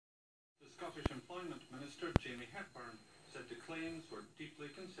Employment Minister Jamie Hepburn said the claims were deeply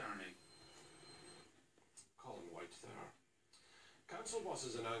concerning. Colin White there. Council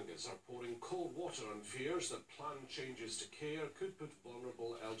buses in Angus are pouring cold water on fears that planned changes to care could put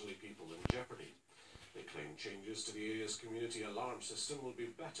vulnerable elderly people in jeopardy. They claim changes to the area's community alarm system will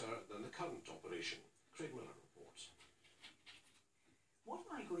be better than the current operation. Craig Miller reports. What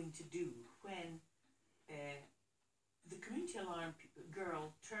am I going to do when the community alarm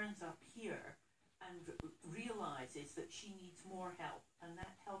girl turns up here and realises that she needs more help, and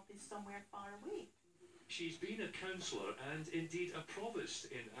that help is somewhere far away? She's been a councillor and indeed a provost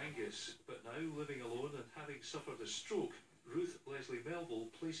in Angus, but now living alone and having suffered a stroke, Ruth Leslie Melville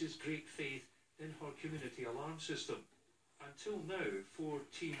places great faith in her community alarm system. Until now, 4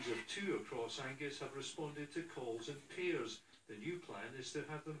 teams of 2 across Angus have responded to calls in pairs. The new plan is to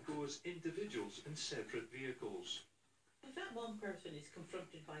have them go as individuals in separate vehicles. If that one person is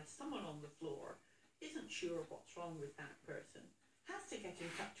confronted by someone on the floor, isn't sure what's wrong with that person, has to get in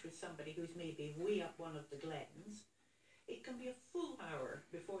touch with somebody who's maybe way up one of the glens, it can be a full hour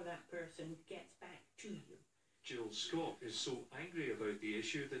before that person gets back to you. Jill Scott is so angry about the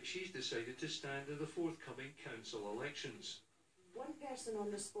issue that she's decided to stand in the forthcoming council elections. One person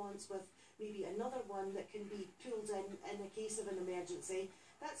on response with maybe another one that can be pulled in a case of an emergency,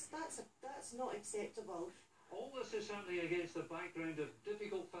 that's not acceptable. All this is happening against the background of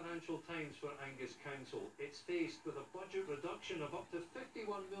difficult financial times for Angus Council. It's faced with a budget reduction of up to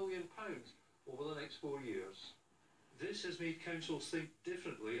 £51 million over the next 4 years. This has made councils think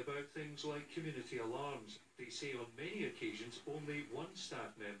differently about things like community alarms. They say on many occasions only one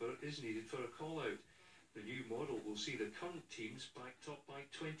staff member is needed for a call-out. The new model will see the current teams backed up by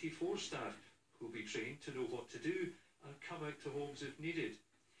 24 staff who will be trained to know what to do and come out to homes if needed.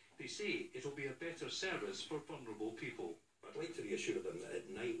 They say it'll be a better service for vulnerable people. I'd like to reassure them that at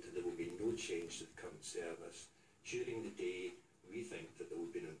night there will be no change to the current service. During the day, we think that there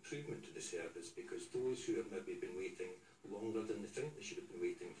will be an improvement to the service because those who have maybe been waiting longer than they think they should have been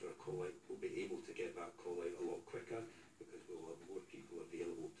waiting for a call-out will be able to get that call-out a lot quicker because we'll have more people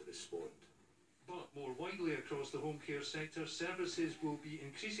available to respond. But more widely across the home care sector, services will be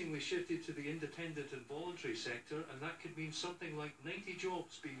increasingly shifted to the independent and voluntary sector, and that could mean something like 90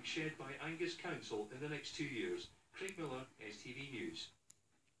 jobs being shed by Angus Council in the next 2 years. Craig Miller, STV News.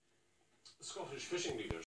 The Scottish fishing leaders